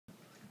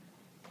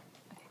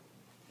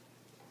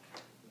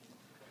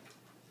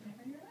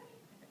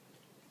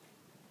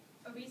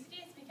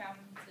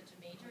such a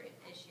major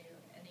issue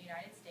in the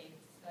United States,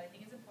 so I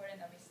think it's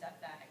important that we step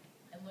back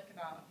and look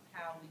about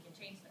how we can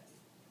change this.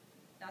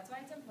 That's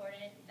why it's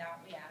important that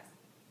we ask,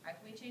 how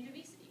can we change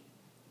obesity?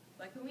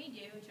 What can we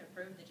do to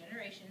improve the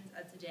generations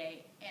of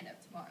today and of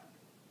tomorrow?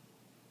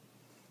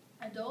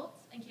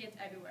 Adults and kids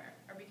everywhere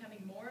are becoming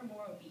more and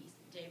more obese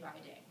day by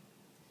day.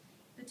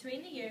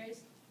 Between the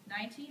years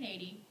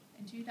 1980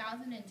 and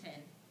 2010,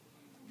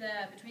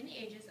 between the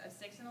ages of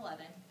 6 and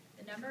 11,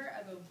 the number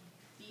of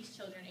obese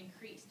children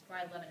increased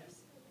by 11%.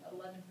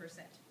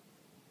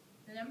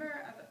 The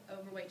number of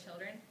overweight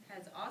children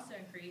has also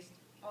increased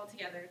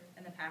altogether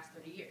in the past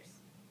 30 years.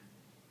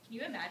 Can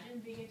you imagine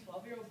being a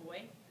 12-year-old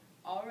boy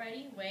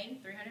already weighing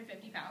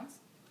 350 pounds?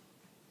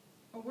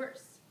 Or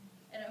worse,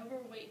 an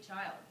overweight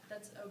child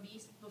that's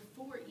obese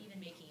before even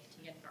making it to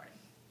kindergarten.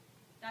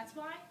 That's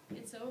why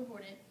it's so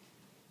important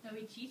that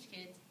we teach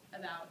kids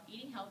about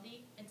eating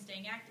healthy and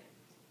staying active.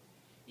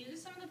 These are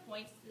some of the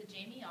points that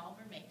Jamie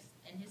Oliver makes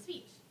in his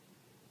speech.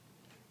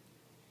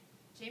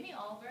 Jamie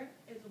Oliver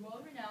is a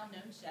world-renowned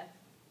known chef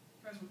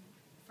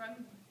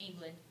from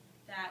England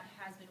that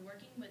has been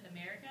working with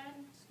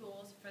American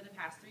schools for the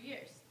past 3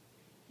 years.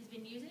 He's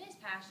been using his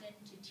passion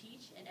to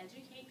teach and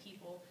educate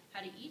people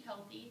how to eat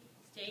healthy,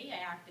 stay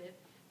active,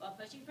 while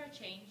pushing for a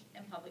change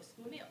in public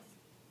school meals.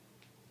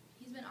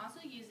 He's been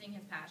also using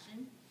his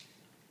passion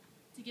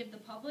to give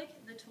the public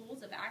the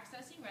tools of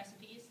accessing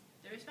recipes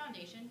through his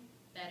foundation,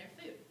 Better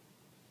Food.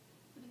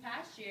 For the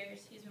past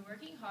years, he's been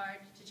working hard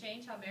to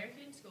change how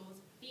American schools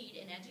feed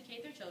and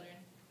educate their children,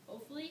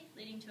 hopefully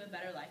leading to a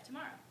better life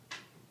tomorrow.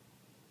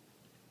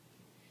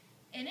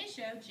 In his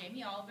show,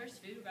 Jamie Oliver's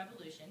Food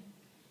Revolution,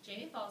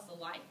 Jamie follows the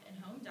life and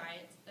home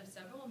diets of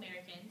several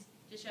Americans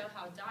to show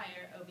how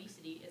dire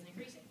obesity is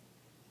increasing.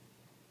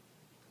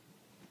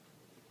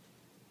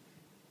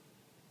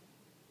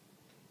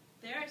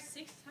 There are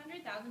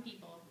 600,000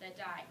 people that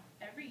die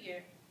every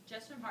year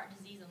just from heart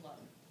disease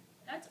alone.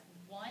 That's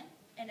 1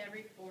 in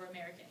every 4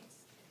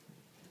 Americans.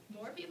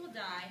 More people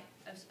die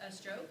of a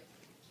stroke,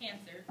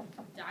 cancer,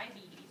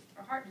 diabetes,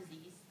 or heart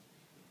disease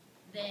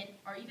than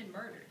are even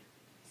murdered.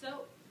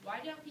 So why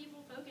don't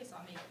people focus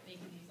on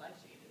making these life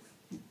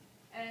changes?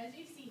 And as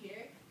you see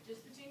here,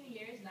 just between the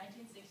years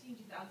 1960 and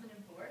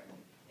 2004,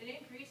 it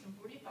increased from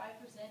 45%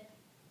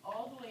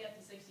 all the way up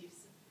to 67%.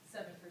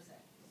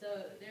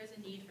 So there's a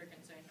need for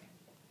concern here.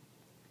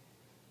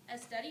 A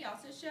study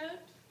also showed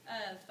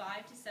 5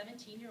 to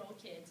 17-year-old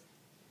kids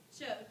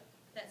showed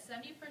that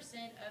 70%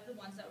 of the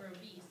ones that were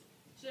obese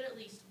showed at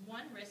least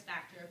one risk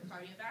factor of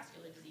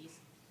cardiovascular disease.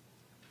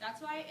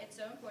 That's why it's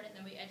so important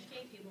that we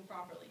educate people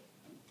properly.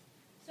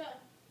 So,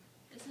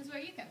 this is where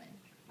you come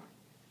in.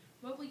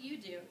 What will you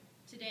do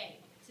today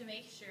to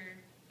make sure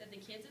that the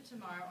kids of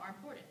tomorrow are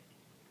important?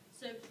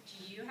 So,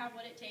 do you have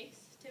what it takes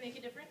to make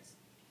a difference?